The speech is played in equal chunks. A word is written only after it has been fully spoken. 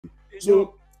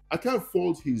So I can't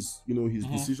fault his, his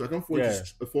Mhm. decision. I can't fault Yeah.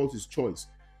 fault his choice,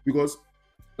 because,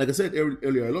 like I said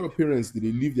earlier, a lot of parents,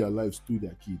 they live their lives through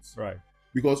their kids. Right.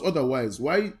 Because otherwise,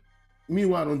 why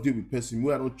I don't deal with person,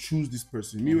 I don't choose this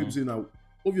person, Mhm. say now,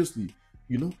 obviously,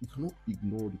 you cannot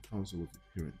ignore the counsel of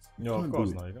your parents. No, of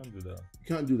course not. You can't do that. You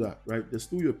can't do that, right? They're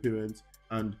still your parents,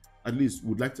 and at least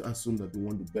would like to assume that they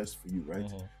want the best for you, right?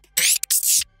 Mhm.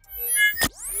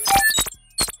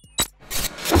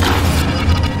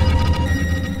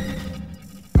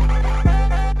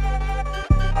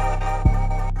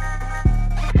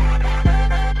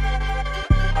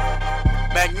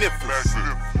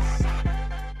 Magnificent.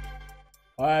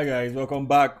 Alright guys, welcome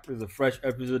back. It's a fresh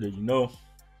episode.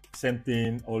 Same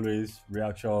thing, always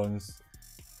reactions,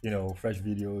 fresh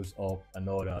videos up and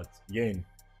all that. Again,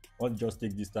 I want to just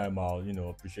take this time out,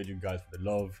 appreciate you guys for the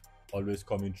love, always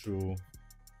coming through,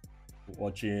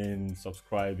 watching,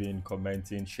 subscribing,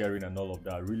 commenting, sharing, and all of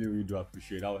that. Really, really do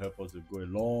appreciate. That will help us to go a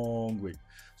long way.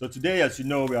 So today, as you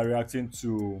know, we are reacting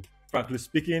to Frankly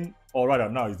Speaking, or rather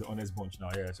now it's the Honest Bunch now.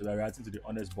 Yeah, so we're reacting to the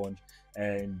Honest Bunch,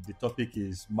 and the topic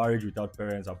is marriage without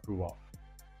parents' approval.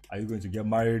 Are you going to get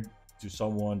married to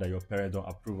someone that your parents don't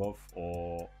approve of,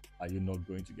 or are you not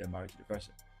going to get married to the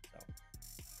person? So,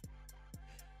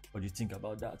 what do you think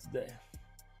about that today?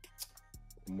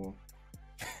 More.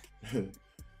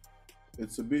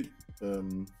 It's a bit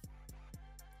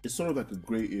it's sort of like a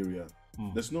gray area.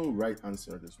 There's no right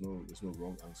answer, there's no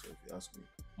wrong answer, if you ask me.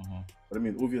 But I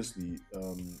mean, obviously,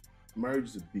 marriage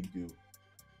is a big deal,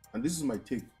 and this is my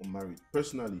take on marriage.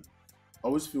 Personally, I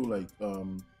always feel like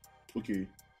okay,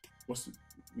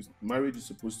 marriage is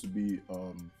supposed to be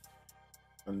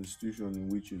an institution in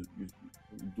which you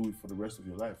do it for the rest of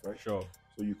your life, right? Sure.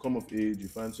 So you come of age, you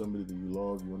find somebody that you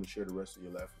love, you want to share the rest of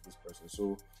your life with this person.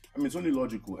 So I mean, it's only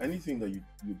logical. Anything that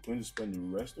you're going to spend the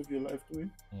rest of your life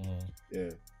doing, yeah,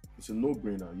 it's a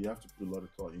no-brainer. You have to put a lot of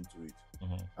thought into it,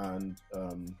 and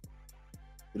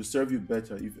it'll serve you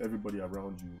better if everybody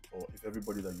around you, or if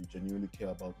everybody that you genuinely care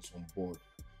about, is on board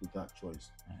with that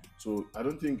choice. So I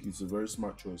don't think it's a very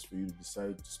smart choice for you to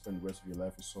decide to spend the rest of your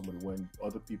life with somebody when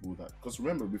other people that, because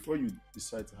remember, before you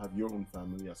decide to have your own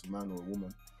family as a man or a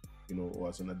woman, or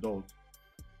as an adult,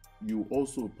 you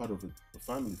also part of a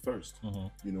family first.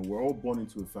 We're all born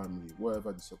into a family,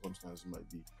 whatever the circumstances might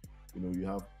be. You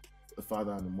have a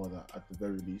father and a mother at the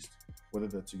very least, whether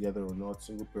they're together or not,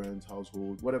 single parent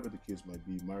household, whatever the case might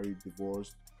be, married,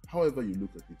 divorced, however you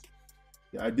look at it.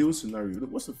 The ideal scenario,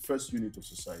 what's the first unit of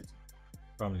society?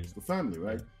 Family. It's the family,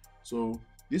 right? Yeah. So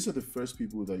these are the first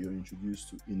people that you're introduced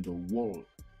to in the world.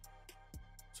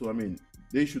 So I mean,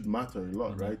 they should matter a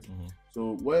lot, right?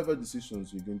 So whatever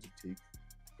decisions you're going to take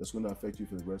that's going to affect you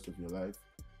for the rest of your life,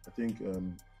 I think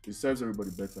it serves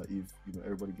everybody better if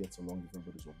everybody gets along, if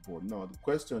everybody's on board. Now the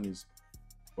question is,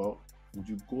 well, would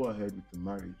you go ahead with the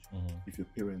marriage if your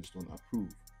parents don't approve?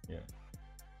 Yeah.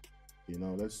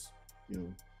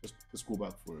 Let's go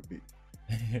back for a bit.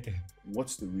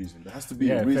 What's the reason? There has to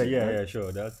be a reason. Fair, right? Yeah,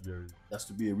 sure. There has to be a reason. There has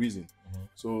to be a reason.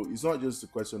 So it's not just a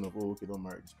question of, oh, okay, don't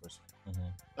marry this person.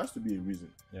 There has to be a reason.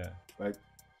 Yeah. Right?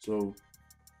 So,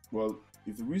 well,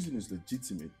 if the reason is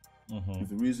legitimate, if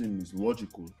the reason is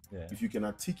logical, if you can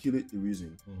articulate the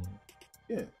reason,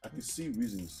 yeah, I can see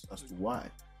reasons as to why.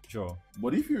 Sure.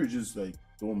 But if you're just like,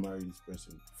 don't marry this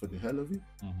person for the hell of it,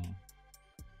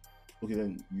 okay,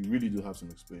 then you really do have some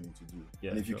explaining to do.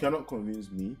 Yeah, and if you cannot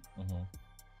convince me,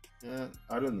 yeah,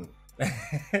 I don't know.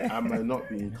 I might not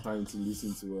be inclined to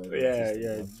listen to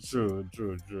it. True.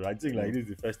 I think like this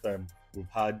is the first time we've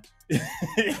had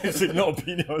no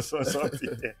opinions or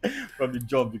something from the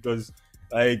job, because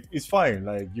like it's fine.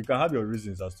 Like you can have your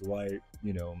reasons as to why,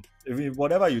 if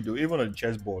whatever you do, even on the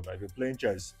chessboard, like if you're playing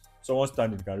chess, someone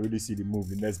standing can really see the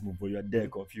next move, but you're there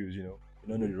confused, you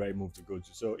don't know the right move to go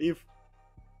to. So if,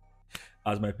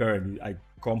 as my parent, I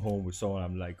come home with someone,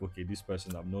 I'm like, okay, this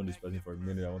person, I've known this person for a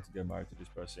minute, I want to get married to this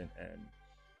person, and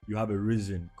you have a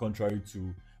reason contrary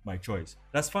to my choice,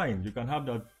 that's fine. You can have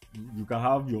that, you can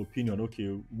have your opinion.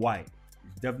 Okay, why?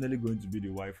 It's definitely going to be the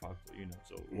why factor,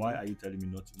 so why are you telling me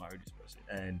not to marry this person?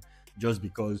 And just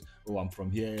because, oh, I'm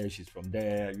from here, she's from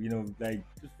there, like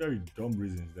just very dumb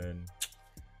reasons, then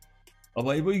but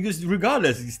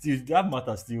regardless, it's still, that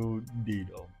matter still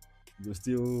did, it's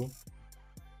still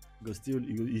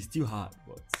hard.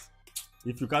 But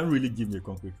if you can't really give me a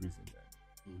concrete reason,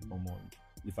 then come on.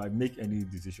 If I make any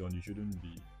decision, you shouldn't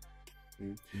be.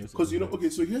 Because okay,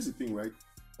 so here's the thing, right?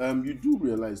 You do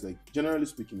realize, like, generally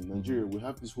speaking, in Nigeria, we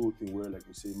have this whole thing where, like,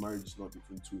 we say marriage is not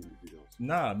between two individuals.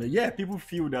 Nah, but yeah, people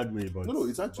feel that way, but no,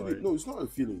 it's actually no, it's not a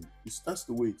feeling. That's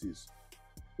the way it is.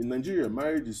 In Nigeria,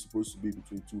 marriage is supposed to be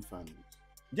between two families.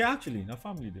 Yeah, actually, na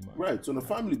family they marry. Right. So the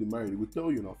family they marry, they will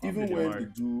tell you now. Family Even they when marry.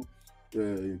 they do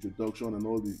introduction and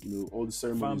all the all the Family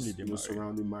ceremonies they marry.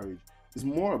 surrounding marriage, it's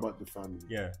more about the family,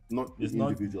 Yeah. not the It's not.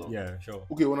 individual. Yeah, sure.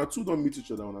 Okay, when our two don't meet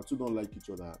each other, when our two don't like each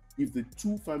other, if the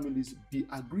two families be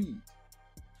agreed,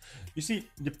 You see,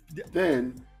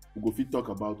 then we go fit talk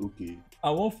about okay,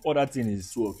 and one other thing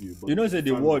is, two of you. But you know, say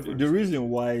the family word, first. the reason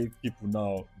why people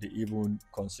now they even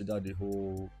consider the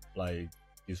whole like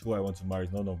is who I want to marry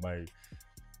is none of my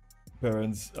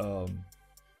parents'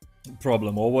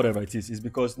 problem or whatever it is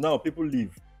because now people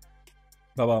live.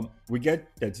 Baba, we get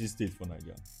 30 states for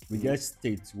Nigeria. We get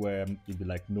states where it be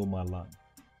like no man land.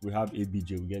 We have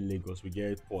ABJ, we get Lagos, we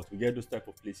get Port, we get those type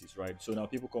of places, right? So now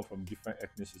people come from different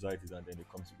ethnic societies and then they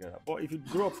come together. But if you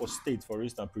grow up for states, for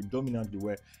instance, predominantly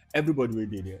where everybody will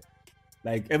be there,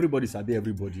 like everybody's happy,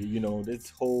 everybody, you know,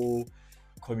 this whole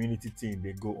community thing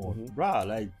they go on, bruh,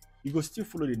 like you go still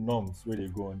follow the norms where they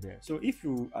go on there. So if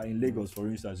you are in Lagos, for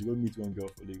instance, you go meet one girl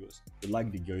for Lagos, you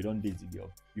like the girl, you don't date the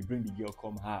girl, you bring the girl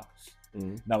come house.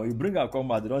 Now when you bring her come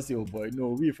house, they don't say, oh boy, no,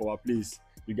 we for our place,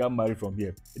 we got married from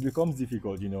here. It becomes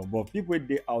difficult, you know. But people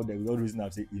they out there without reason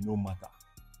have say it no matter.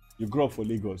 You grow up for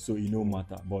Lagos, so it no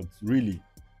matter. But really,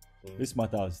 this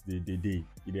matters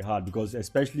the hard because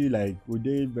especially like we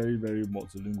they very, very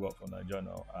multilingual for Nigeria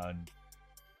now. And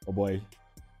oh boy,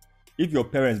 if your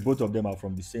parents, both of them are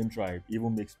from the same tribe,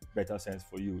 even makes better sense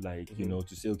for you, like you know,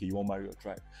 to say okay, you want to marry your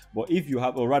tribe. But if you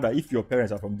have, or rather, if your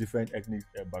parents are from different ethnic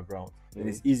backgrounds, then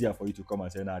it's easier for you to come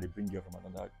and say, nah, they bring you from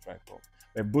another tribe. But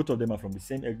both of them are from the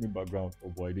same ethnic background, oh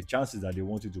boy, the chances that they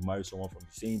want you to marry someone from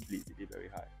the same place is very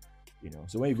high. You know,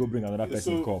 so when you go bring another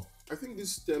person, come. I think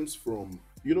this stems from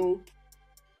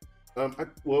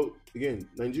well, again,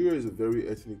 Nigeria is a very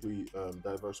ethnically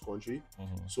diverse country.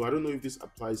 So I don't know if this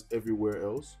applies everywhere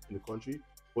else in the country.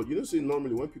 But you know, say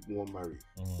normally when people want to marry,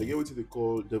 they get what they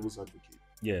call devil's advocate.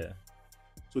 Yeah.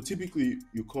 So typically,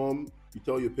 you come, you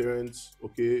tell your parents,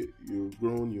 okay, you're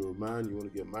grown, you're a man, you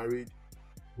want to get married.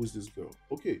 Who's this girl?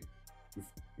 Okay,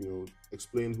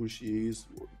 explain who she is,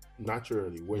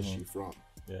 naturally, where's she from?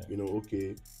 Yeah.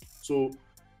 Okay. So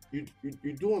you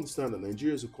do understand that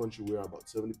Nigeria is a country where about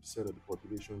 70% of the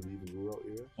population live in rural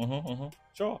areas.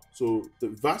 Sure. So the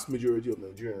vast majority of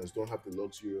Nigerians don't have the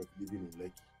luxury of living in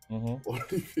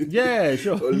Lekki. Yeah,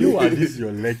 sure. You are this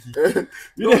your Lekki.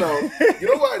 You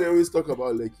know why they always talk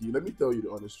about Lekki? Let me tell you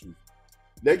the honest truth.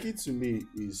 Lekki to me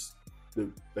is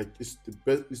it's the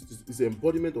best. It's the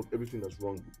embodiment of everything that's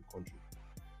wrong with the country.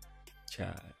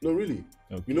 Child. No, really.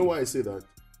 Okay. You know why I say that?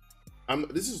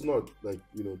 This is not like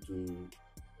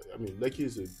Lekki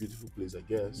is a beautiful place, I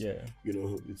guess. Yeah.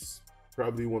 It's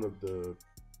probably one of the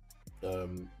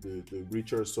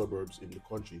richer suburbs in the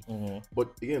country.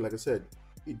 But again, like I said,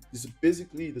 it's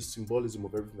basically the symbolism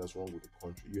of everything that's wrong with the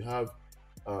country. You have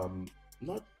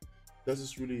not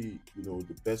necessarily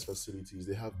the best facilities.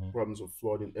 They have problems of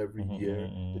flooding every year.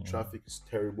 The traffic is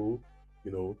terrible.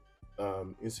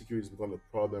 Insecurity has become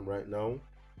a problem right now.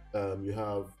 You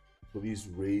have police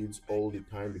raids all the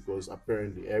time because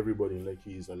apparently everybody in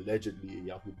Lekki is allegedly a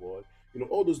Yahoo boy.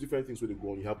 All those different things where they go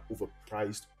on. You have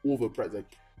overpriced,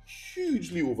 like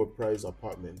hugely overpriced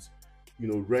apartments.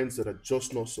 Rents that are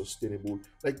just not sustainable.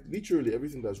 Like literally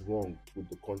everything that's wrong with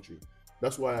the country.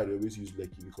 That's why I always use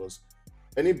Lekki, because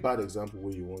any bad example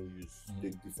where you want to use, they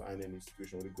define any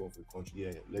situation when they go for the country.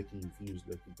 Yeah, Lekki, if you use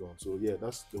Lekki, gone. So yeah,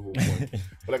 that's the whole point.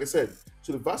 But like I said,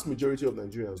 so the vast majority of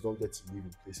Nigerians don't get to live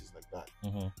in places like that.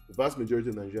 The vast majority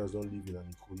of Nigerians don't live in an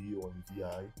Ikoyi or in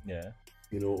VI,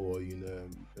 or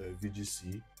in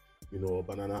VGC, or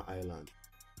Banana Island.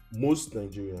 Most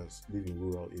Nigerians live in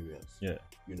rural areas. Yeah.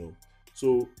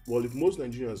 So, well, if most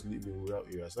Nigerians live in rural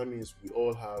areas, that means we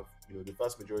all have, the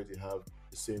vast majority have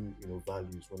the same,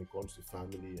 values when it comes to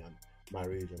family and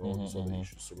marriage and all these other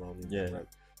issues surrounding them, right?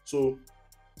 So,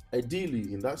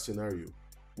 ideally, in that scenario,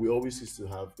 we always used to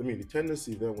have, the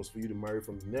tendency then was for you to marry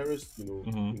from the nearest,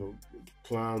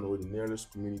 clan or the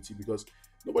nearest community, because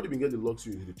nobody can get the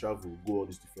luxury to travel, go all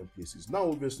these different places. Now,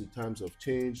 obviously, times have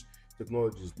changed.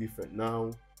 Technology is different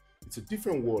now. It's a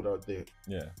different world out there.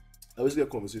 Yeah. I always get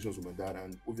conversations with my dad,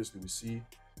 and obviously we see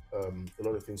a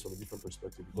lot of things from a different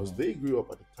perspective, because they grew up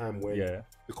at a time when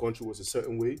the country was a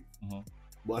certain way.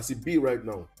 But as it be right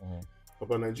now,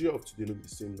 but Nigeria of today not the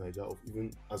same Nigeria of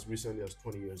even as recently as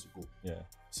 20 years ago. Yeah.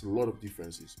 It's a lot of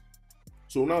differences.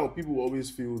 So now people always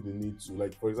feel the need to,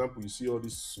 like, for example, you see all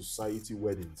these society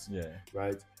weddings,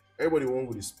 right? Everybody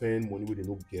wants to spend money where they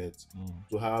don't get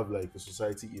to have like a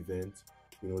society event,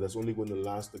 that's only going to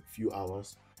last a few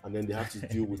hours. And then they have to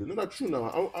deal with it. No, that's true now.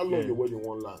 How long your wedding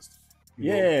won't last?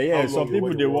 Yeah. Some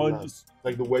people they want last.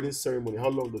 Like the wedding ceremony. How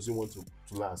long does it want to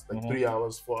last? Like 3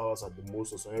 hours, 4 hours at the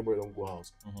most, or so everybody don't go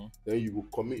house. Then you will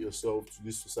commit yourself to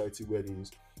these society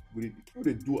weddings. What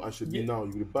they do as should be now.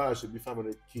 You will buy should be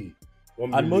 500K.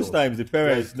 And most times the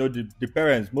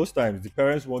parents, most times the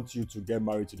parents want you to get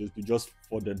married to just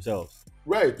for themselves.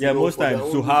 Right. Yeah, most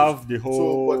times to have the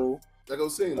whole. Like I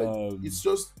was saying, like it's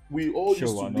just we all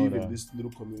used to live in this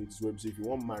little communities where if you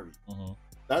want married,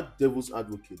 that devil's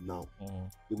advocate now,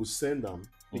 they will send them,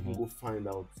 they can go find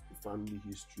out the family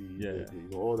history,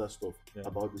 all that stuff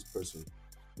about this person.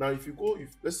 Now, if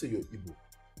let's say you're Igbo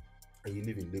and you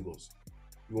live in Lagos,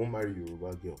 you won't marry your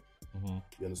Yoruba girl.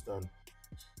 You understand?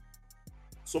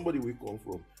 Somebody will come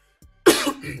from,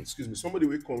 excuse me, somebody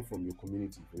will come from your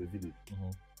community, from your village.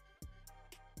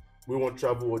 We won't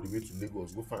travel all the way to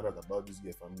Lagos, go find out about this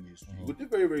girl family history. It would be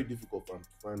very, very difficult for them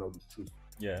to find out the truth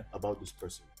about this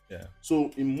person.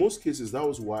 So in most cases, that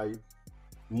was why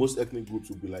most ethnic groups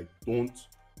would be like, don't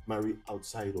marry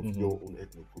outside of your own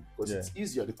ethnic group, because it's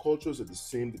easier. The cultures are the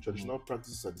same, the traditional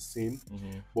practices are the same,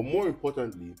 but more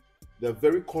importantly, they're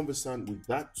very conversant with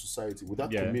that society, with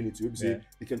that community.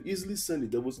 They can easily send the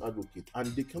devil's advocate and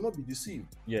they cannot be deceived.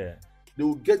 They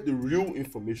will get the real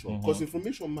information, because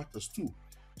information matters too.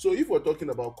 So if we're talking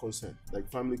about consent, like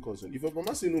family consent, if your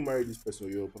mama say no marry this person,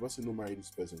 or your papa say no marry this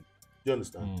person, do you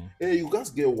understand? You guys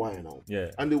get why now.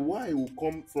 And the why will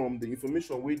come from the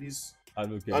information where this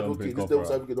advocate, this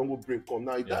devil's advocate don't go bring come.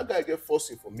 Now if that guy get false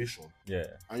information,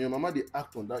 and your mama they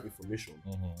act on that information,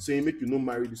 saying make you no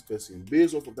marry this person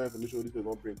based off of that information this person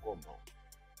don't bring come now,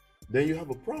 then you have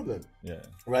a problem.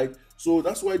 Right? So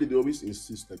that's why they always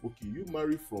insist, like, okay, you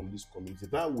marry from this community.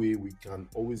 That way we can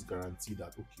always guarantee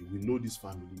that, okay, we know this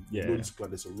family, we know this clan,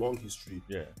 there's a long history.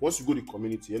 Once you go to the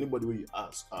community, anybody where you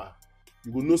ask,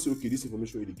 you will know, say, okay, this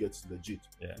information really gets legit,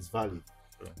 it's valid.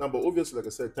 Now, but obviously, like I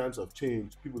said, times have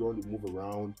changed. People don't really move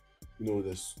around.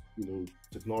 There's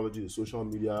technology, the social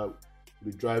media,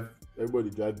 everybody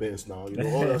drive Benz now, all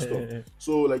that stuff.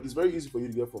 So like it's very easy for you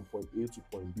to get from point A to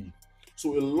point B.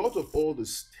 So a lot of all the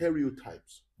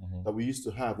stereotypes that we used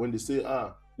to have when they say,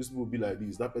 this will be like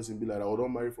this, that person be like that, or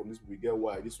don't marry from this, we get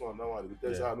why, this one, that one, they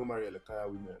will tell you, no marry Elekaya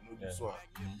women, no this one,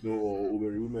 or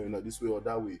Oberi women, not this way or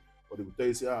that way, or they will tell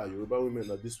you, say, Yoruba women,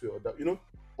 not this way or that,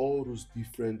 all those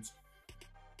different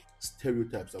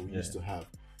stereotypes that we used to have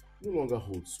no longer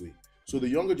hold sway. So the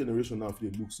younger generation now, if they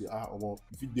look, say,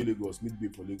 if you did Lagos, midway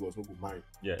for Lagos, we go marry.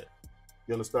 You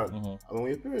understand? And when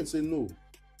your parents say no,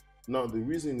 now the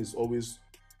reason is always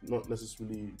not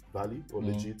necessarily valid or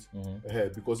legit,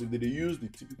 because if they use the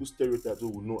typical stereotypes, we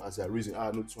will know as a reason,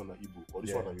 no, this one are Igbo or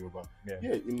this one are Yoruba.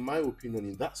 In my opinion,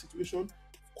 in that situation,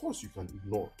 of course you can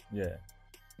ignore. You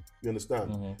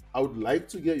understand? I would like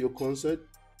to get your consent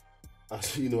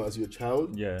as as your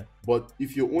child. But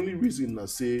if your only reason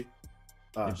is say it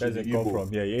doesn't come from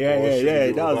that's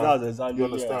exactly, you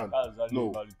understand?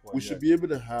 No, we should be able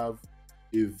to have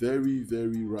a very,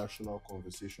 very rational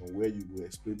conversation where you will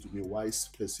explain to me why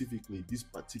specifically this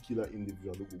particular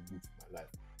individual will be good for my life,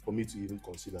 for me to even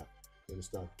consider. You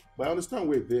understand? But I understand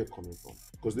where they're coming from,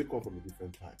 because they come from a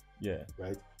different time.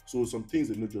 Right? So some things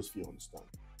they don't just feel understand.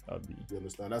 You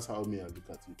understand? That's how me I look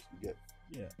at it. You get?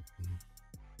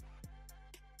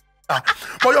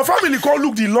 But your family can't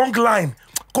look the long line.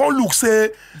 Can't look,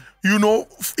 say, in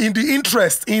the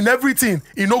interest, in everything,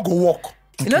 it no go work.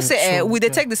 Will they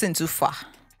take this in too far?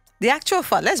 The actual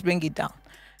far, let's bring it down.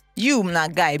 You, na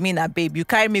guy, me, na babe, you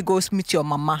carry me, go meet your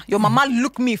mama. Your mama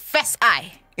look me first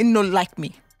eye, it no like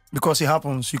me. Because it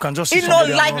happens. You can just see it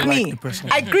somebody no like me. Like the person.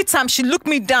 I greet her, she look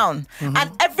me down. And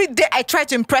every day I try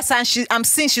to impress her and I'm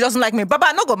seeing she doesn't like me. Baba,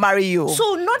 I'm not going to marry you.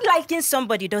 So not liking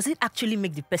somebody, does it actually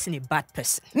make the person a bad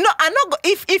person? No, I'm not.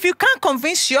 If you can't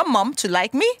convince your mom to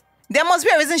like me, there must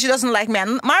be a reason she doesn't like me.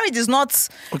 And marriage is not,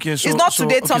 it's not to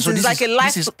date something. It's like a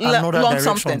lifelong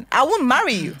something. I won't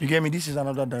marry you. You get me? This is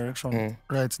another direction.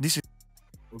 Right. This is...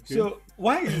 Okay. So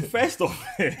why is first off,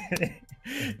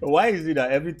 why is it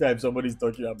that every time somebody's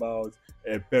talking about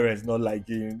parents not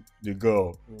liking the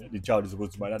girl the child is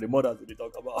supposed to marry, the mothers they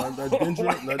talk about, and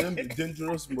that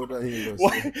dangerous mother-in-law.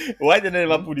 Why they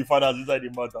never put the fathers inside the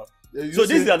matter? So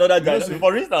this is another guy.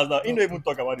 For instance, now he don't even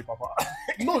talk about the papa.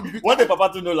 No, what the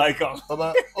papa to know like him?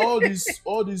 About all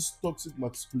this toxic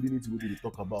masculinity we they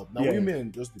talk about. Now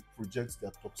women just project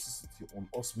their toxicity on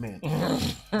us men.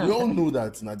 We all know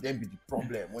that now them be the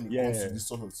problem when it comes to this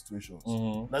sort of situations.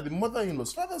 Now the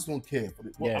mother-in-laws, fathers don't care.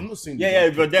 I'm not saying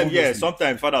but then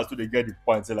sometimes fathers too they get the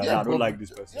point, say like, I don't like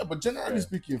this person. Yeah, but generally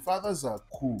speaking, fathers are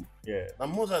cool. Yeah. Now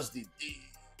mothers they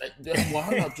Like the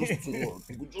wahala just too much.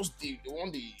 People just they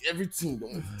want the everything. They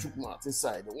want to chook mouth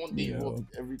inside. They want the involved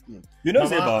with everything. You know,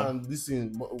 Mama about and this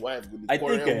thing, wife with the I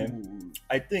think, quarrel,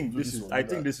 I think do this this is one I and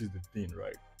think that. this is the thing,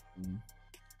 right? Mhm.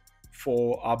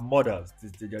 For our mothers,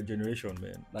 this their generation,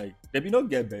 man. Like they be not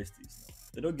get besties now.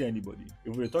 They don't get anybody.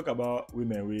 If we talk about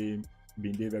women, we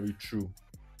been there very true.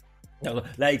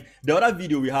 Like the other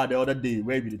video we had the other day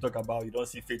where we dey talk about you don't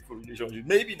see faithful relationships.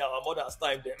 Maybe now our mothers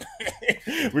time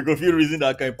them we could feel reason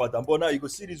that kind of pattern. But now you go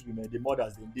see these women, the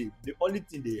mothers the only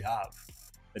thing they have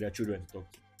are their children to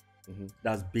talk to. Mhm.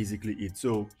 That's basically it.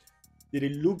 So they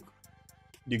look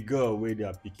the girl where they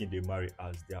are picking they marry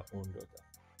as their own daughter.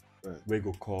 Right. Where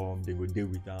go come, they go deal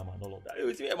with them and all of that.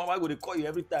 You see, my mama go to call you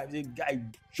every time. Say, guy,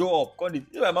 show up.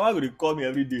 My mama go to call me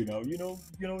every day now. You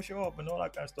know, show up and all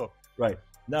that kind of stuff. Right.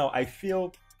 Now I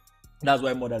feel that's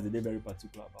why mothers they're very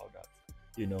particular about that.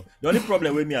 You know, the only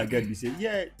problem with me I get, they say,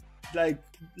 yeah,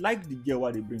 like the girl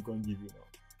what they bring can give you now.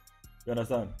 You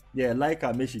understand? Yeah, like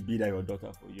her, make she be that your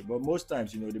daughter for you. But most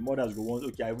times, the mothers go want,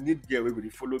 okay, I need girl where they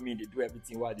follow me, they do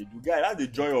everything what they do. Guy, that's the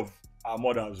joy of our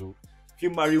mothers. Oh. If you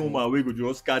marry woman, we go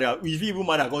just carry out. If even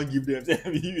man can't give them,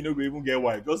 you know, go even get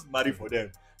wife, just marry for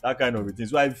them. That kind of a thing.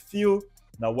 So I feel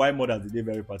now why mothers they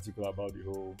very particular about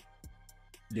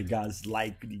the guys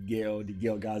like the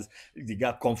girl guys, the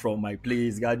guy come from my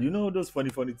place, God, those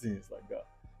funny things like that.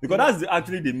 Because that's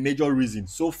actually the major reason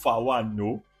so far. One,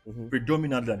 no,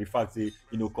 predominantly the fact they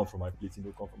come from my place,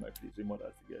 come from my place. We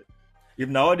mothers together. If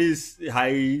now all these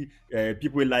high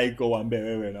people like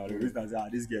Owambe, now the reason is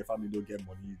this girl family don't get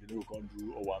money, they don't come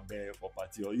do Owambe for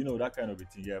party or that kind of a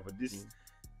thing. Yeah, but this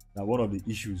now one of the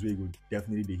issues where you go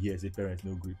definitely they hear say parents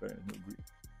no agree.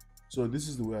 So this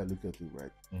is the way I look at it,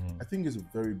 right? I think it's a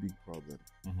very big problem,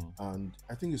 and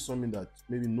I think it's something that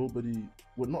maybe not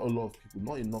a lot of people,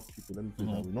 not enough people. Let me put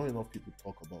it that way. Not enough people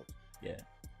talk about. Yeah.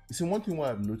 You see, one thing what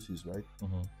I've noticed, right?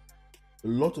 A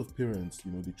lot of parents,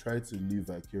 they try to live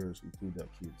vicariously through their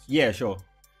kids. Yeah, sure,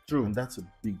 true, and that's a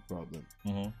big problem.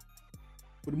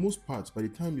 For the most part, by the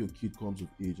time your kid comes of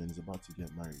age and is about to get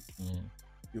married,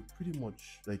 you're pretty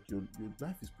much like your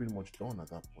life is pretty much done at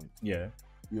that point. Yeah.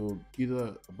 You're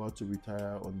either about to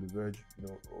retire on the verge,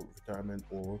 of retirement,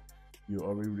 or you're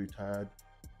already retired,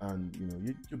 and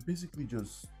you're basically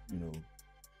just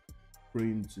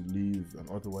praying to live an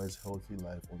otherwise healthy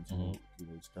life until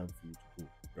it's time for you to go.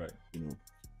 Right.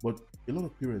 But a lot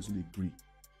of parents really agree.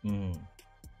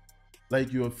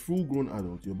 Like you're a full-grown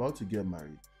adult, you're about to get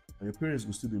married, and your parents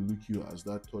will still look you as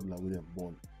that toddler when they're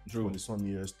born. True. 20-some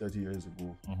years, 30 years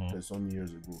ago, 30-some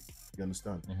years ago. You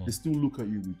understand? They still look at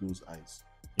you with those eyes.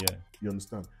 Yeah. You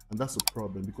understand? And that's a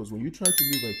problem, because when you try to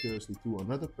live vicariously through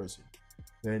another person,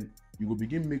 then you will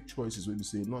begin make choices where you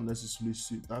say not necessarily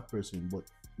suit that person, but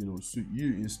suit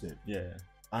you instead. Yeah.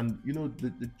 And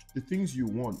the things you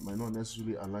want might not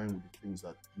necessarily align with the things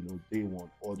that they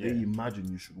want or they imagine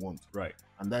you should want. Right.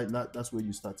 And that's where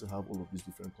you start to have all of these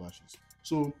different clashes.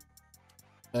 So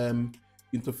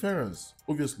interference,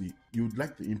 obviously you would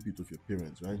like the input of your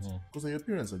parents, right? Because your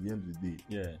parents at the end of the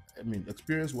day, I mean,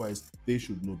 experience wise, they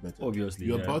should know better. Obviously,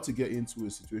 you're about to get into a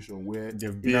situation where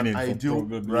they've been in an ideal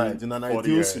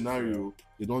years, scenario,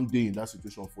 they don't be in that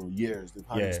situation for years. They've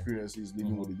had experiences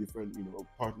living with a different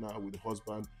partner, with a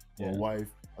husband or wife,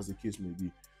 as the case may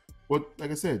be. But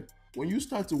like I said, when you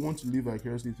start to want to live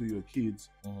vicariously through your kids,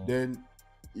 then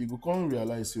you go come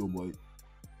realize, oh boy,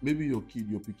 maybe your kid,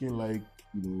 you're picking like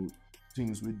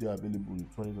things with they are available in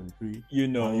 2023. You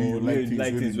like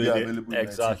things with they available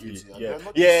exactly.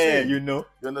 You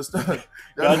understand?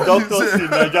 There are doctors in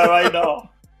Nigeria right now.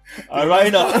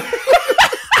 Right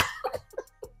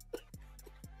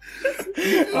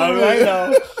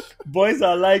now, boys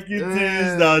are liking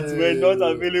things that were not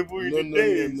available in the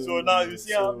day. So now you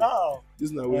see how now. This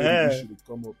is not where we should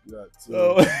come up with that.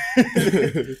 So,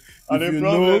 and the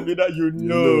problem is that you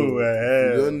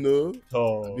don't know.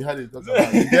 Oh. We had it talk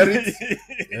about you get it.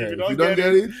 If you don't get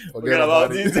it, forget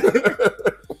about it. So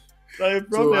the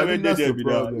problem I think that's the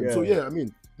problem. Yeah. So I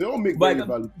mean, they all make very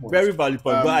valid points. Very valid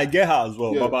point. But I get her as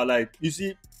well. But like, you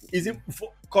see, is it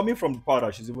coming from the part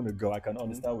that she's even a girl? I can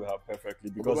understand with her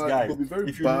perfectly, because guys,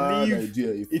 if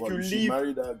you leave,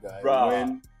 marry that guy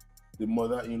when the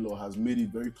mother-in-law has made it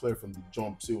very clear from the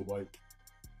jump, say, oh boy,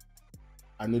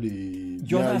 I know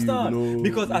you understand?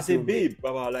 Because as a babe,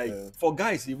 for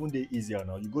guys, even they easier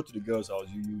now. You go to the girl's house,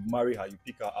 you marry her, you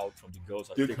pick her out from the girl's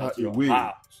house, take her to your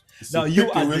house. Now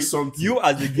you as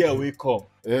the girl will come.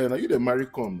 Yeah, now you the marry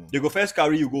come. Now. They go first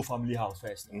carry you go family house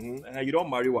first. You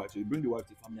don't marry wife, so you bring the wife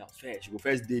to family house first. You go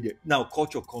first day there. Now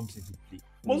culture comes into play.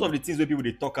 Most of the things where people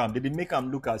they talk they make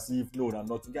them look as if no, I'm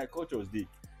not. Guy, culture is there.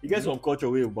 You get some culture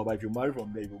where, Baba, if you marry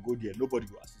from there, you go there, nobody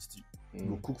will assist you. You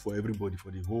go cook for everybody,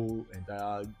 for the whole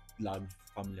entire land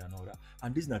family and all that.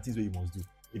 And these are things that you must do.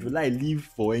 If you like leave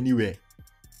for anywhere,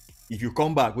 if you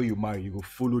come back where you marry, you go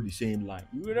follow the same line.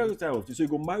 You will never type of thing. So you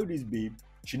go marry this babe.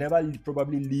 She never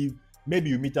probably leave. Maybe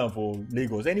you meet her for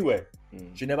Lagos, anywhere.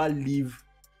 She never leave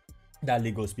that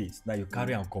Lagos space. Now you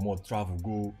carry and come out, travel,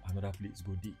 go another place,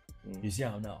 go deep. You see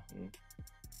her now.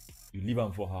 You leave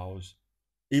her for house.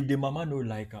 If the mama no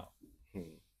like her,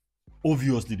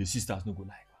 obviously the sisters no go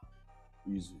like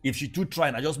her. Easy. If she too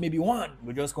trying, I just maybe one,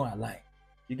 we just gonna lie.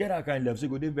 You get that kind of level, so you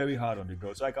go dey very hard on the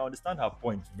girl. So I can understand her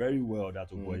point very well. That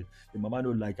boy, the mama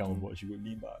don't like her, but she will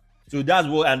leave her. So that's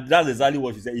what, and that's exactly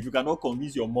what she said. If you cannot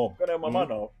convince your mom, can I mama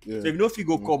now? Yeah. So if you know if you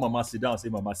go call mama, sit down, say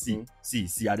mama, see.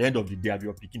 At the end of the day, have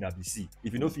your picking at the see.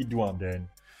 If you know if you do them, then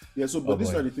yeah. So, but this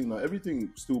is the thing now. Everything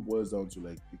still boils down to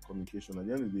like the communication. At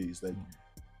the end of the day, it's like,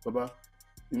 Baba,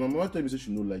 if my mama tell me say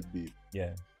she no like babe.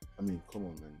 Yeah. I mean, come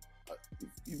on, man.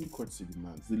 Even courtesy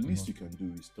demands. The least you can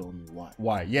do is tell me why.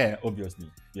 Why? Yeah, obviously.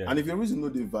 Yeah. And if your reason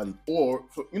not valid, or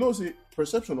say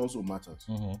perception also matters.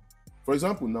 For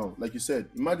example, now, like you said,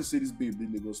 you might say this babe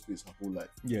did Lagos space her whole life.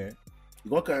 Yeah.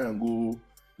 You go carry and go.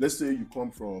 Let's say you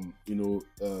come from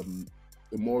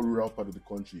a more rural part of the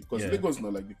country, because Lagos is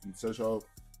not like the quintessential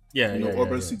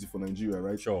urban city for Nigeria,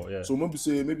 right? Sure, yeah. So maybe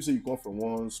say you come from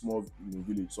one small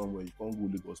village somewhere, you can't go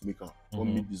Lagos, make her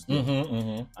come meet this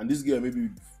girl, and this girl maybe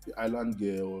the island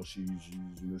girl, or she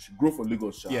grew from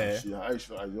Lagos, she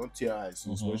don't tear eyes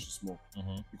since when she's small.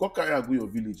 You can't carry her go your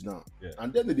village now,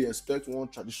 and then they expect one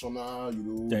traditional,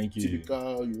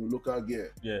 typical, local girl.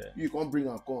 Yeah, you can't bring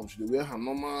her come. She wear her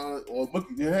normal or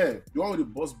make the hair. You want with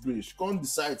the boss braid. She can't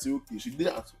decide say okay, she did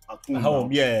at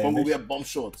home. Come go wear bomb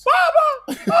shorts.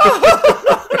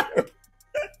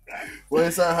 Well,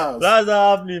 inside house. That's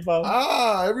happening, fam.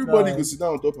 Everybody could sit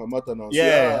down on top of her matter now.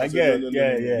 I get it.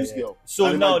 This girl. So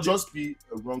and now, it might just be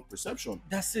a wrong perception.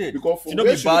 That's it. Because from she not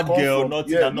where be she bad come girl, from,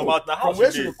 nothing. No matter how from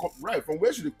where she from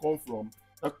where she come from,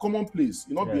 a common place.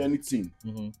 You not be anything.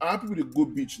 And people they go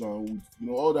beach now with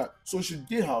all that. So she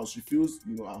day house, she feels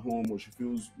at home, or she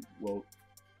feels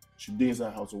she day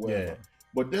inside house or whatever. Yeah.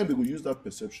 But then they will use that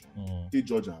perception, they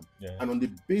judge her, and on the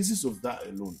basis of that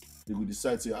alone, they will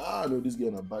decide, say, no, this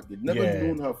girl is a bad girl. Never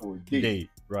known her for a day.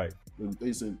 Right. They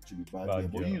will say she be bad girl,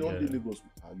 but you don't deal Lagos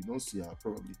with her, you don't see her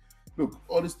probably. Look,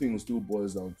 all these things still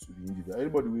boils down to the individual.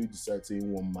 Anybody will decide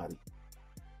saying won't marry.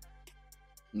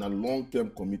 In a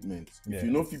long-term commitment, if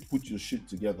you know if you put your shit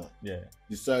together,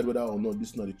 decide whether or not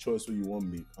this is not the choice you want to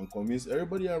make, and convince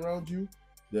everybody around you,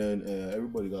 then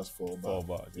everybody got fall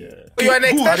back. You're an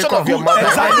extension of your mother.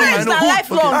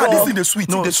 This is the sweet.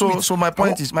 No, so my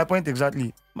point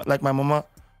exactly. Like my mama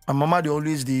they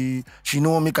always she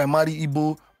know make I marry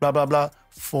Igbo, blah blah blah,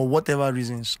 for whatever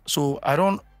reasons. So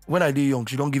when I did young,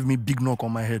 she don't give me big knock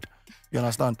on my head. You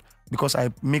understand? Because I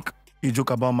make a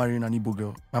joke about marrying an Igbo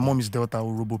girl. My mom is Delta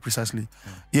or Robo precisely.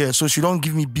 Yeah, so she don't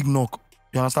give me big knock.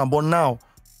 You understand? But now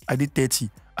I did 30.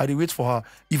 I dey wait for her.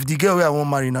 If the girl where I want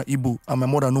marry na Igbo and my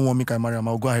mother no want make I marry her,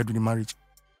 I'll go ahead with the marriage.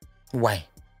 Why?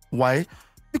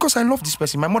 Because I love this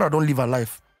person. My mother don't live her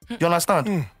life. You understand?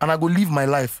 And I go live my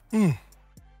life.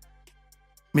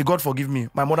 May God forgive me.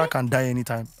 My mother can die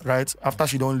anytime, right? After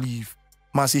she don't leave,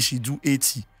 man say she do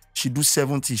 80, she do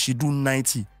 70, she do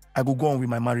 90. I go on with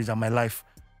my marriage and my life.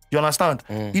 You understand?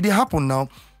 It dey happen now.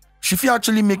 She fit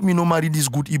actually make me no marry this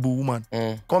good Igbo woman.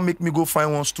 Come make me go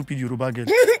find one stupid Yoruba girl.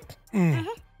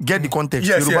 Get the context.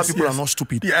 Yoruba people are not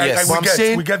stupid. We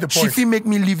get the point. She fit make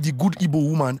me leave the good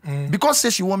Igbo woman because say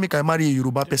she won't make I marry a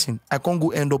Yoruba person. I can't go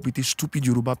end up with a stupid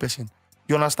Yoruba person.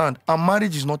 You understand? And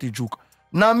marriage is not a joke.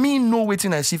 Now me know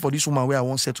waiting I see for this woman where I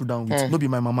won't settle down with. No be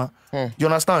my mama. You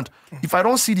understand? If I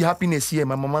don't see the happiness here,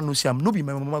 my mama no see am. No be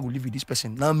my mama go live with this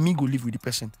person. Now me go live with the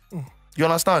person. You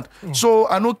understand? So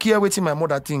I no care waiting my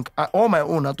mother think. All my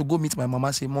own, I have to go meet my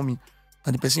mama, say, mommy,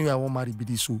 and the person where I want marry be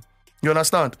this so. You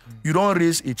understand? You don't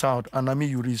raise a child, and I mean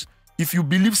you raise. If you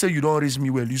believe, say you don't raise me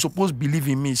well, you suppose believe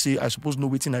in me, say I suppose no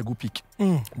waiting I go pick.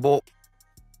 But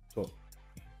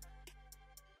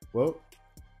well,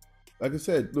 like I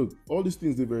said, look, all these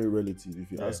things are very relative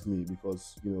if you ask me,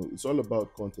 because it's all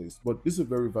about context. But this is a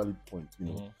very valid point,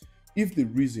 If the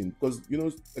reason, because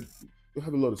like, we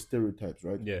have a lot of stereotypes,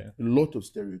 right? Yeah. A lot of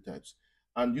stereotypes.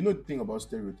 And the thing about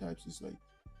stereotypes is like,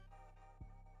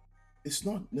 it's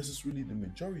not necessarily the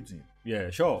majority. Yeah,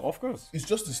 sure, of course. It's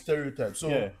just a stereotype.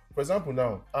 So, for example,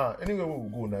 now, anywhere we will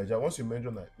go, Nigeria, once you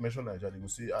mention Nigeria, they will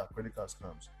say, credit card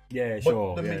scams. Yeah, but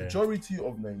sure. the majority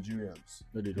of Nigerians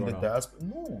in the diaspora,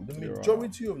 the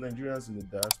majority of Nigerians in the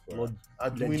diaspora are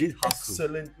doing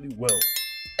excellently well.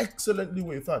 excellently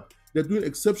well. In fact, they're doing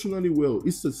exceptionally well.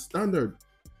 It's a standard.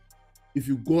 If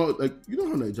you go out, like, you know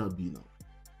how Nigeria be now.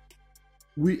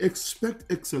 We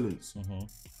expect excellence.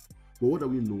 But what are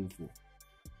we known for?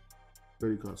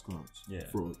 Credit cards,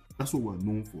 fraud. That's what we're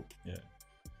known for. Yeah.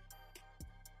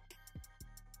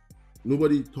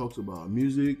 Nobody talks about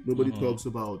music. Nobody talks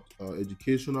about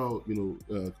educational,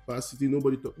 capacity.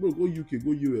 Nobody talk. Bro, go UK,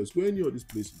 go US, go any of these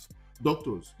places.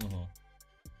 Doctors,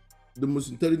 the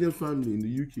most intelligent family in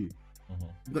the UK.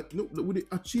 They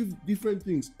achieve different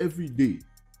things every day,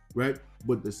 right?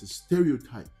 But there's a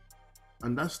stereotype,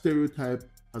 and that stereotype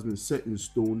has been set in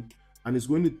stone, and it's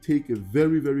going to take a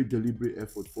very, very deliberate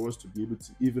effort for us to be able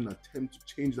to even attempt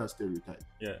to change that stereotype.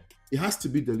 Yeah, it has to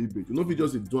be deliberate. You know, if you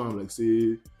just do it like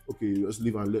say, okay, let's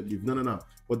live and let live. No.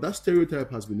 But that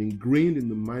stereotype has been ingrained in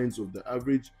the minds of the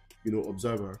average,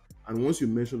 observer. And once you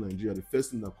mention Nigeria, the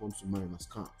first thing that comes to mind is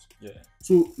scams. Yeah.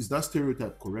 So is that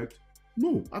stereotype correct?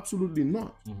 No, absolutely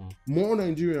not. More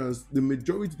Nigerians,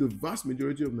 the vast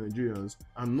majority of Nigerians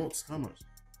are not scammers.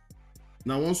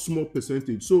 Now, one small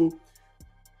percentage. So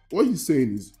what he's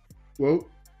saying is, well,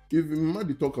 if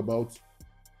Madi talk about,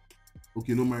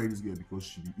 okay, no marry this girl because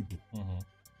she be Igbo.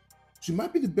 She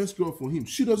might be the best girl for him.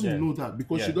 She doesn't know that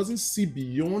because she doesn't see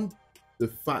beyond the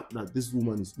fact that this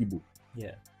woman is Igbo.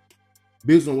 Yeah.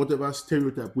 Based on whatever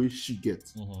stereotype way she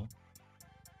gets.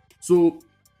 So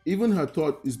even her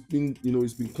thought is being,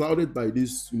 it's been clouded by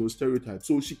this, stereotype.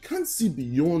 So she can't see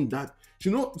beyond that. She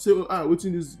not say, what's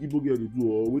in this Igbo girl they do,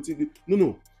 or what's in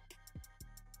no.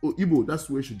 Oh, Igbo, that's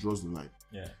where she draws the line.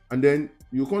 Yeah. And then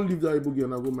you can't leave that Igbo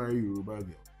girl and go marry a Yoruba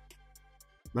girl.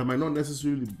 That might not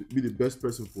necessarily be the best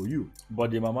person for you.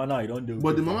 But the mama now, you don't do.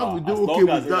 But the mama will do okay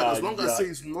with that as long as say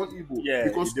it's not Igbo. Yeah.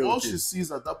 Because all she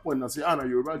sees at that point and say, no,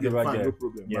 Yoruba girl, fine, no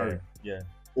problem, marry. Yeah.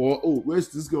 Or where's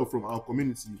this girl from our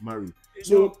community marry?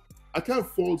 So I can't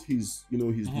fault his,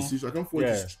 his decision. I can't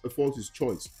fault his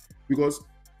choice because,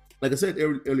 like I said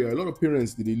earlier, a lot of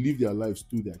parents they leave their lives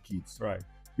to their kids. Right.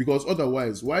 Because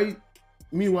otherwise, why I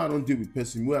don't deal with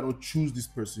person, I don't choose this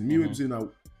person. Me say now,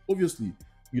 obviously,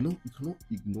 you cannot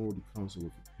ignore the counsel of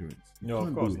your parents. No,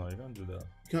 of course not. You can't do that.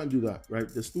 You can't do that, right?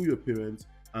 They're still your parents,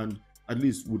 and at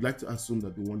least would like to assume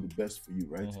that they want the best for you,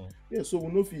 right? Yeah. So we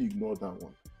know if you ignore that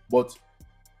one, but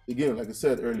again, like I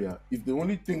said earlier, if the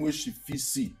only thing which she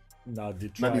see, now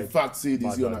the fact say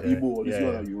this girl na Igbo or this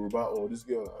girl na Yoruba or this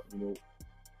girl,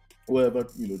 whatever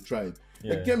tribe,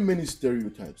 there get many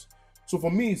stereotypes. So for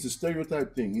me, it's a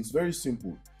stereotype thing. It's very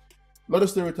simple. A lot of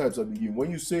stereotypes at the beginning. When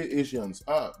you say Asians,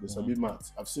 there's a bit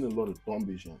maths. I've seen a lot of dumb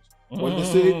Asians. When they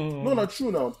say, no, not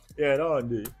true now. Yeah, no,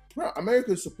 indeed. Right,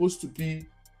 America is supposed to be,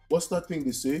 what's that thing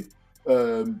they say? I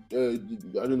don't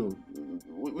know.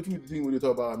 What do you think when you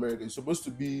talk about America? It's supposed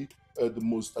to be the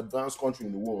most advanced country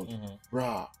in the world.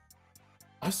 Bruh,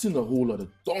 I've seen a whole lot of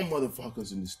dumb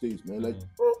motherfuckers in the States, man. Like,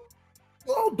 bro, you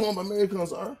know how dumb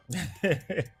Americans are?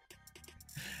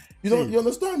 You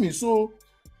understand me? So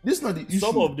this is not the issue.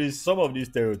 Some of these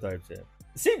stereotypes. Yeah.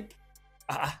 See,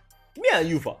 me and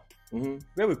you,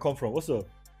 where we come from? What's up?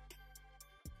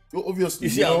 Obviously, you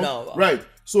see how now, right?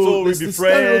 So we'll be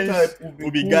friends.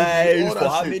 We'll be guys for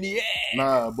how many years?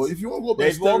 Nah, but if you want to go back,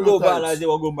 if you want to go back, like they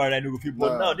want to go marry,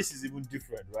 but now this is even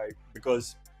different, right?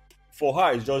 Because for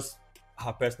her, it's just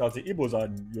her personality. Igbos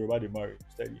and Yoruba they marry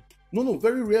steady. No,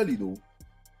 very rarely though.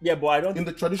 Yeah, but I don't. In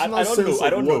the traditional I don't sense know. I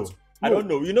don't know. I don't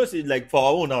know. You know, see, like for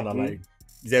our own now, like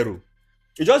zero.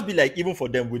 It just be like even for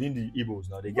them within the Igbos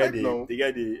now, they get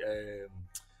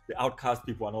the outcast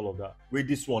people and all of that. With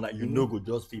this one, like, go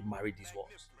just fit marry these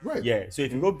ones. Right. Yeah. So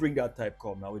if you go bring that type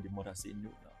come now, with the mother say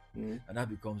no now, and that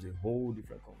becomes a whole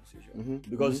different conversation.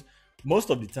 Because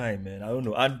most of the time, man, I don't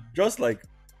know. And just like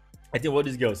I think what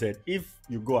this girl said, if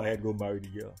you go ahead, go marry the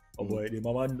girl, or boy, the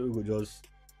mama go just.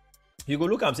 You go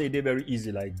look and say they're very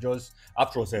easy, like just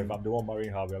after yourself, I'm the one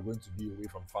marrying her, we are going to be away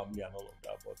from family and all of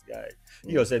that. But guy,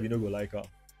 you yourself, you don't go like her.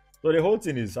 So the whole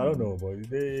thing is, I don't know, but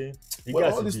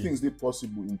all these things they're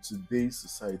possible in today's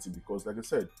society because, like I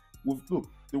said, look,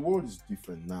 the world is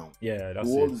different now. Yeah, that's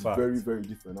the world it, is fact. very, very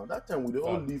different now. That time we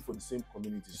all live for the same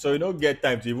community. So you don't get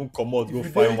time to even come out, go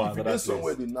find one. If you go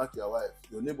somewhere they knock your wife,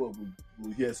 your neighbor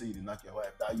will hear say you knock your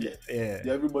wife that year. Yeah.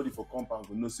 Everybody for compound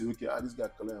will know say, okay, this guy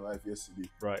called my wife yesterday.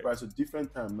 Right. But it's a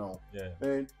different time now. Yeah.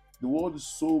 And the world is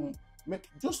so.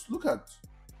 Just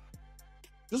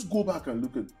go back and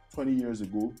look at 20 years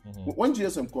ago. When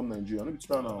GSM come Nigeria, maybe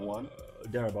 2001.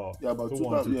 Thereabout. Yeah, about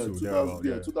 2000,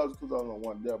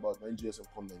 2001, thereabout when GSM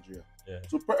come Nigeria. Yeah.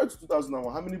 So prior to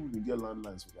 2001, how many people get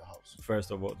landlines for their house?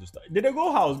 First of all, to start. Did they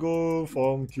go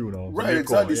form queue now? Right,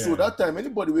 exactly. So that time,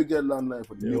 anybody will get landline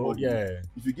for the neighborhood. Yeah.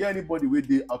 If you get anybody where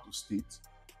they out of state,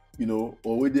 you know,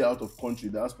 or where they out of country,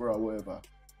 diaspora, whatever.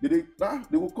 They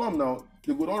will come now.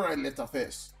 They will not write letter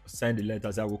first. Send the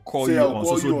letters. I will call Say, you I'll on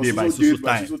call you so on day by so so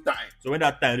time. time. So when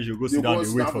that time, you go They sit down go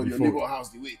and wait stand for the your phone. neighbor house.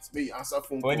 They wait. May you answer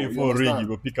phone When call. the You phone ring, understand? you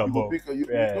go pick You up. go pick you,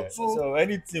 Yeah. so So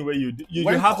anything where you do, you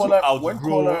when have caller, to when outgrow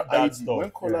caller that ID, stuff. when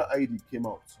caller ID came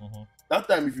out, Mhm. that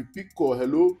time if you pick call,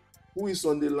 hello, who is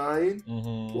on the line?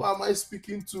 Mhm. Who am I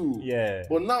speaking to? Yeah.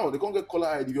 But now they can't get caller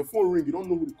ID. If your phone ring, you don't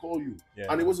know who to call you. Yeah.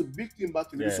 And it was a big thing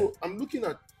back in the day. Yeah. So I'm looking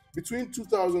at between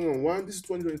 2001, this is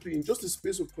 2023, in just the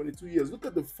space of 22 years, look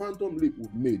at the phantom leap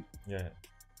we've made Yeah.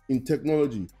 in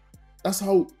technology. That's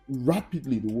how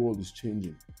rapidly the world is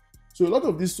changing. So a lot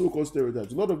of these so-called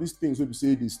stereotypes, a lot of these things we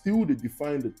say they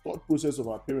define the thought process of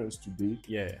our parents today.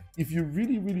 Yeah. If you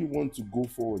really, really want to go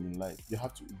forward in life, you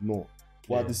have to ignore.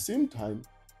 But at the same time,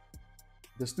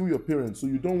 they're still your parents, so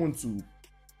you don't want to,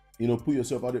 you know, put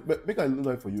yourself out there. But make I look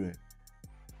like for you,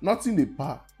 nothing they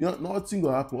part, nothing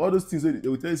will happen. All those things they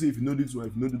will tell you, say, if you know this one,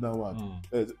 if you know do that one,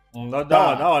 Not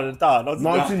that one.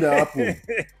 nothing that happen.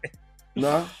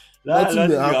 Nah, Nothing nothing that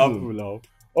that happen. happen now.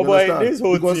 Oh You boy, understand? this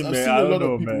whole Because thing, I've man, seen I a don't lot of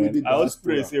know, people man. with the I always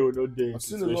pray, diaspora. say we don't day I've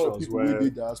seen a lot of situations people where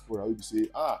with the diaspora who say,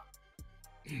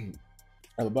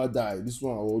 I'm about die, this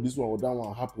one or that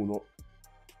one happen. No.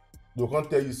 They can't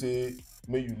tell you, say,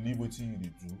 may you leave what you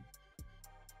do.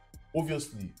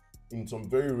 Obviously, in some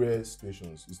very rare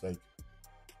situations, it's like,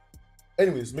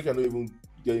 anyways, make I not even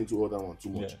get into all that one too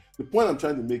much. Yeah. The point I'm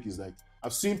trying to make is like,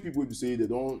 I've seen people who say they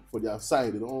don't, for their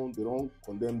side, they don't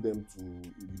condemn them to,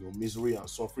 you know, misery and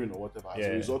suffering or whatever as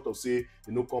a result of, say,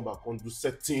 they don't come back and do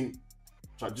certain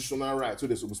traditional rites so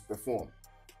they're supposed to perform.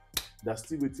 They're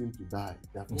still waiting to die.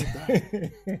 They have not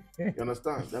died. You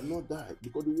understand? They have not died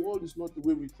because the world is not the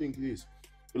way we think it is.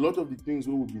 A lot of the things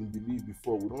we we've been believed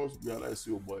before, we don't realize,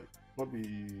 oh boy, not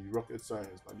be rocket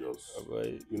science, not just,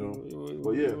 you know.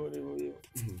 But yeah.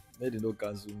 Maybe they don't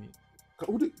cancel me.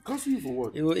 Would they cancel you for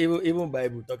what? Even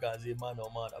Bible talk as a man or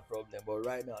man a problem, but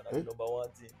right now that's the number one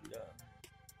thing. Yeah.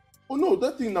 Oh no,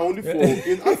 that thing now only for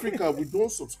in Africa we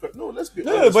don't subscribe. No, let's be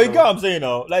No, honest. but you now. get what I'm saying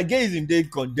now. Like gays in they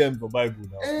condemned for Bible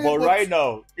now. But right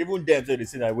now, even them say they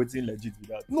say that waiting legit with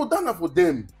that. No, that's not for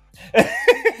them.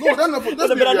 No, that's not for them.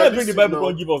 But I don't bring the Bible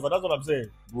can't give us, and that's what I'm saying.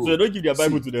 Bro, so they don't give their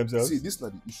Bible to themselves. See, this is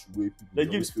not the issue where people They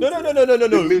always give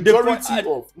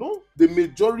feel no. the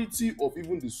majority of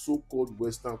even the so-called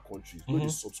Western countries they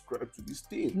subscribe to this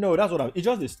thing. No, that's what it's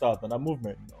just the start and a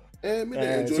movement now. So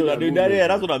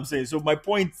That's what I'm saying. So my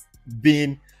point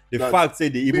being the That fact say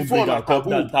they even before bring a na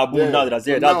taboo. taboo Yeah. now that's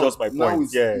So that's now- just my now point.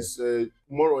 it's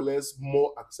more or less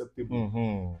more acceptable. If you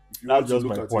want That's to just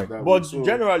look my at point. it that But way. So,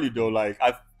 generally though, like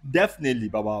I've definitely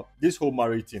Baba, this whole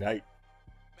marriage thing,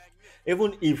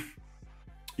 even if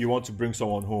you want to bring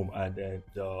someone home and then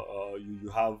you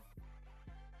have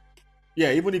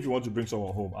even if you want to bring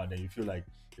someone home and then you feel like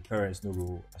the parents no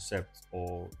will accept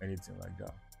or anything like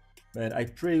that, man, I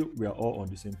pray we are all on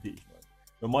the same page, man.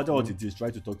 No matter what it is, try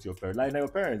to talk to your parents. Like now your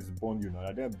parents born you now,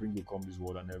 and then bring you come this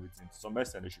world and everything. To some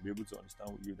extent, they should be able to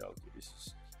understand with you that okay,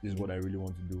 this is what I really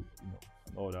want to do, you know,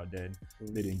 and all that. Then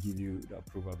they didn't give you the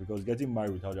approval because getting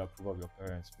married without the approval of your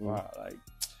parents, like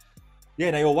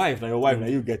now your wife, now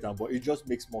you get them, but it just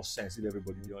makes more sense if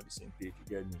everybody be on the same page.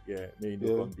 You get me? Yeah, maybe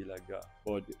it can't be like that.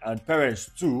 But and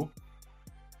parents too,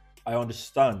 I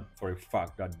understand for a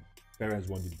fact that parents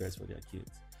want the best for their kids.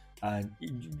 And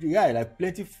like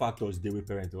plenty factors they will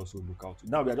parents also look out to.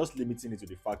 Now we are just limiting it to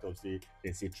the fact of say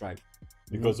tribe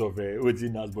because of what's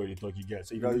as boy you talk you get.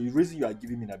 So if the reason you are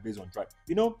giving me that based on tribe,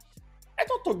 you know, I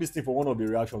don't talk this thing for one of the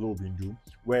reactions we've been doing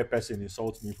where a person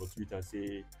insults me for Twitter and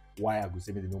say why I go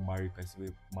say me they don't marry person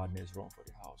with madness run for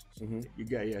the house. You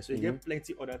get so you get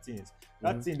plenty other things.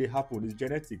 That thing they happen is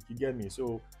genetic. You get me?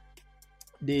 So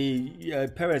the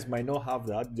parents might not have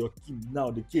that.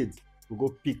 Now the kids will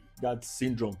go pick that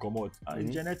syndrome come out and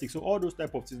it's genetic. So all those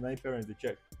type of things my parents they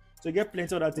check. So you get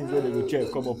plenty of other things where they go check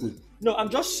come up with. No, I'm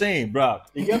just saying, bruh.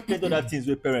 You get plenty of other things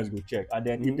where parents go check, and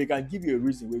then if they can give you a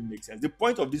reason where it makes sense. The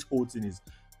point of this whole thing is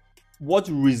what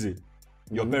reason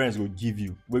your parents will give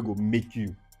you where go make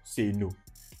you say no.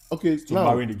 Okay, to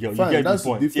marrying the girl. Fine, you get that's the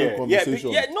point. a different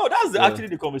conversation. No, that's actually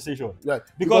the conversation. Yeah,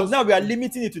 because now we are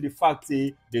limiting it to the fact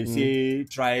they say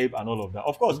tribe and all of that.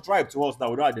 Of course, tribe to us now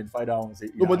we don't identify that one and say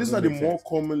no, but these are the more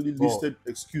commonly listed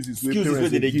excuses where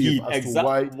parents they give as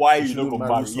to why you don't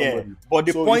marry somebody. But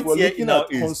the point here now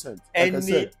is consent,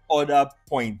 any other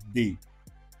point they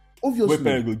obviously where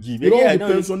parents will give. It all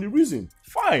depends on the reason.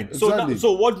 Fine. Exactly.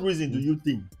 So what reason do you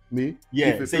think? Me?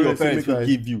 Say your parents will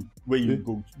give you where you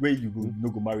go no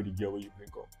go marry the girl where you bring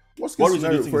up. What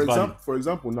scenario? For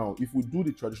example, now, if we do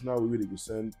the traditional way they go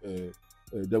send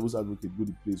devil's advocate, go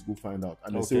to the place, go find out,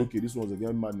 and they say, okay, this one's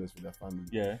again madness for their family.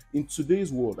 Yeah. In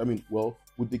today's world, I mean, well,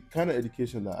 with the kind of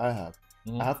education that I have,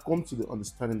 I have come to the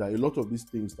understanding that a lot of these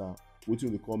things that what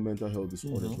they call mental health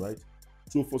disorders, right?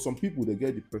 So for some people, they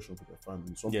get depression for their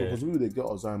family. For some people, they get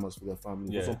Alzheimer's for their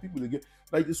family. For some people, they get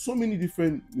like there's so many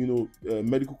different,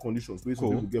 medical conditions where some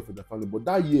people get for their family. But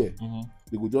that year,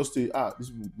 they would just say,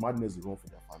 this madness is wrong for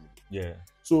their family. Yeah.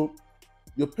 So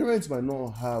your parents might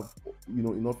not have,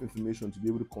 enough information to be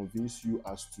able to convince you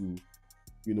as to,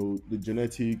 the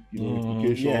genetic,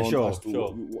 implication. Yeah, sure, as to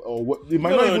sure. Or what they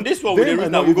might not even. This one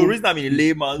we go reason them in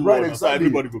layman's right, word, exactly. so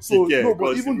everybody go so, pick care. no,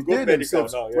 but even they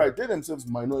themselves, now, they themselves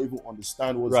might not even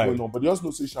understand what's going on. But they just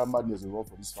know social madness is wrong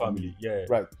for this family. Yeah.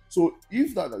 Right. So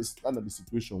if that is the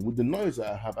situation, with the knowledge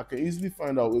that I have, I can easily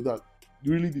find out whether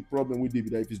really the problem with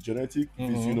David, if it's genetic, if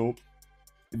it's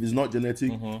if it's not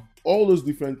genetic, all those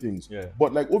different things. Yeah.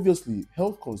 But like obviously,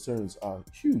 health concerns are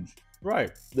huge.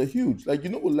 Right. They're huge. Like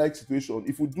like situation,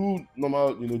 if we do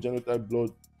normal, genotype,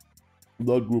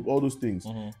 blood group, all those things.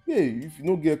 If you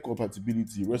don't get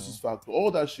compatibility, rhesus factor, all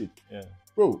that shit. Yeah.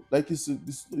 Bro, like it's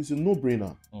a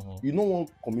no-brainer. You don't want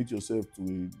to commit yourself to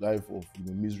a life of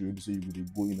misery. You say you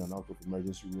would go in and out of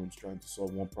emergency rooms trying to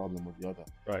solve one problem or the other.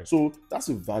 Right. So that's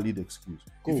a valid excuse.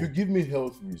 Cool. If you give me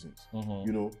health reasons,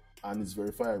 and it's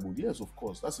verifiable, yes, of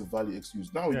course, that's a valid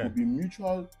excuse. Now it would be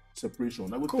mutual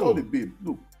separation. I would tell the babe,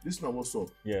 look, this is not what's up.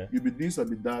 Yeah. You be this, I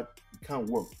be that. It can't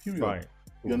work. Period. Fine.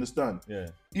 You understand? Yeah.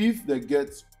 If they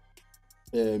get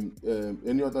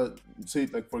any other, say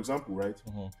like for example, right?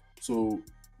 So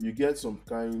you get some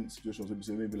kind of situations where you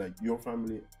say maybe like your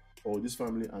family or this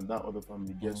family and that other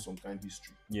family gets some kind of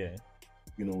history. Yeah.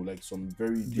 Like some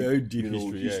very deep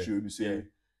history. Where you say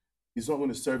it's not going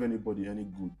to serve anybody any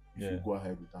good if you go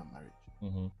ahead with that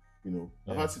marriage.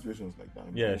 I've had situations like that.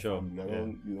 Yeah, sure.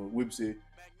 We say it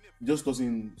just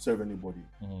doesn't serve anybody.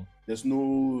 There's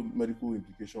no medical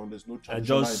implication. There's no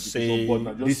traditional implication.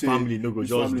 But this family no go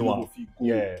just do along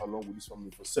with this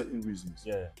family for certain reasons.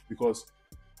 Yeah. Because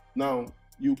now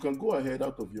you can go ahead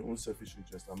out of your own selfish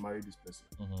interest and marry this person.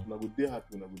 And I would be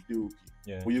happy and I would be okay.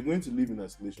 Yeah. But you're going to live in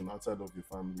isolation outside of your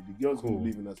family. The girl's going to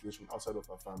live in isolation outside of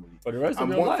her family. For the rest of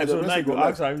your life, so now you go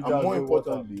ask her. And more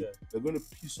importantly, they're going to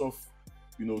piss off,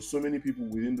 so many people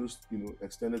within those,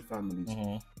 extended families.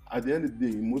 At the end of the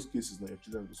day, in most cases, now your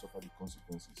children will suffer the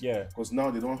consequences. Yeah. Because now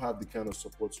they don't have the kind of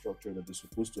support structure that they're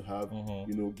supposed to have.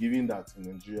 Given that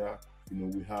in Nigeria,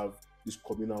 we have this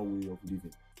communal way of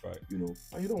living. Right.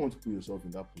 And you don't want to put yourself in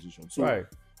that position. So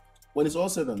when it's all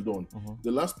said and done,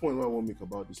 the last point I want to make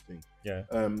about this thing,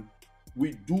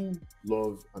 we do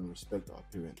love and respect our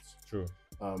parents. True.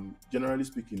 Generally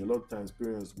speaking, a lot of times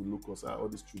parents will look us at all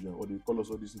these children, or they call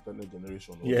us all this internet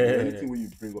generation, or anything where you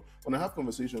bring up. When I have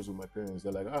conversations with my parents,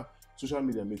 they're like, social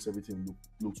media makes everything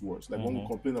looks worse. Like when we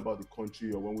complain about the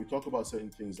country, or when we talk about certain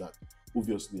things that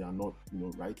obviously are not,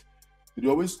 right?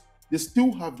 They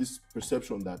still have this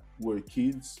perception that we're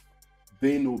kids,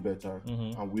 they know better,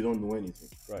 and we don't know anything.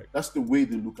 Right. That's the way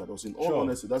they look at us. In all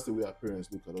honesty, that's the way our parents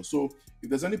look at us. So if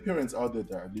there's any parents out there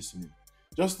that are listening,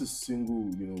 just a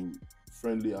single,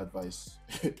 friendly advice,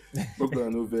 Dr.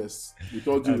 Anoves, with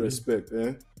all due respect,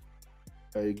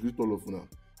 I greet all of you now.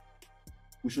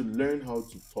 We should learn how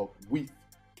to talk with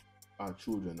our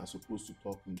children as opposed to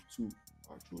talking to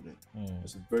our children.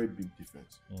 There's a very big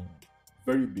difference.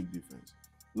 Very big difference.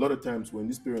 A lot of times when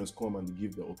these parents come and they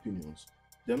give their opinions,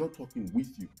 they're not talking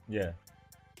with you. Yeah.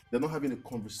 They're not having a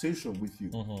conversation with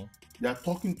you. They are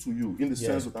talking to you in the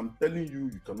sense that I'm telling you,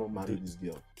 you cannot marry this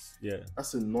girl. Yeah.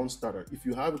 That's a non-starter. If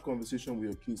you have a conversation with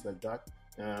your kids like that,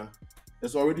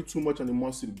 there's already too much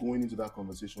animosity going into that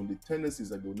conversation. The tendency is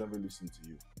that they'll never listen to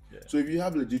you. Yeah. So if you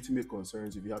have legitimate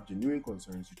concerns, if you have genuine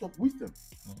concerns, you talk with them.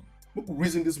 People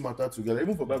reason this matter together.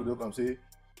 Even for Bible, they'll come say,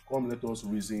 come let us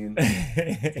reason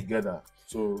together.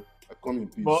 So I come in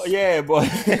peace.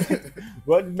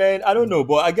 But man, I don't know.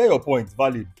 But I get your point,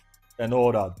 valid and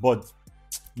all that. But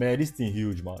man, this thing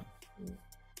huge, man.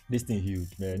 This thing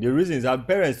huge, man. The reason is that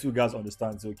parents, you guys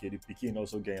understand, okay, the pikin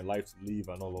also getting life to live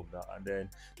and all of that. And then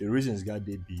the reasons got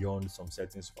they beyond some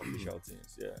certain superficial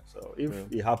things. Yeah. So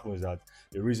if it happens that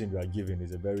the reason we are giving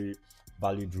is a very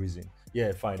valid reason,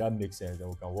 fine, that makes sense, then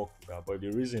we can work with that. But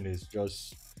the reason is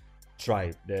just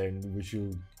tribe, then we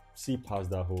should see past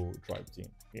that whole tribe thing,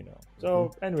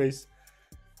 So anyways,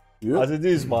 as it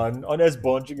is, man, honest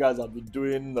bunch, you guys have been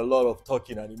doing a lot of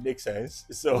talking and it makes sense.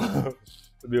 So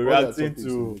to be reacting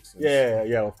to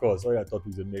of course, all your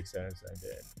topics that make sense. And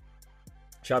then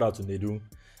shout out to Nedu,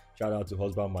 shout out to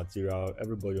Husband Material,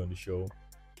 everybody on the show.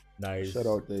 Nice. Shout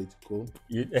out there to Cole.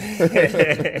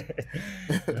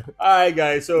 All right,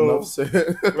 guys. So Enough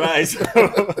said. right. So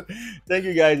thank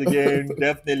you guys again.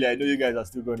 Definitely, I know you guys are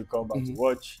still going to come back to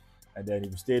watch. And then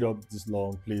if you stayed up this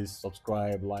long, please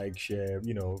subscribe, like, share.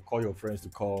 You know, call your friends to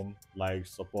come, like,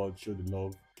 support, show the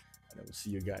love, and I will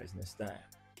see you guys next time.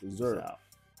 Deserve. Peace out.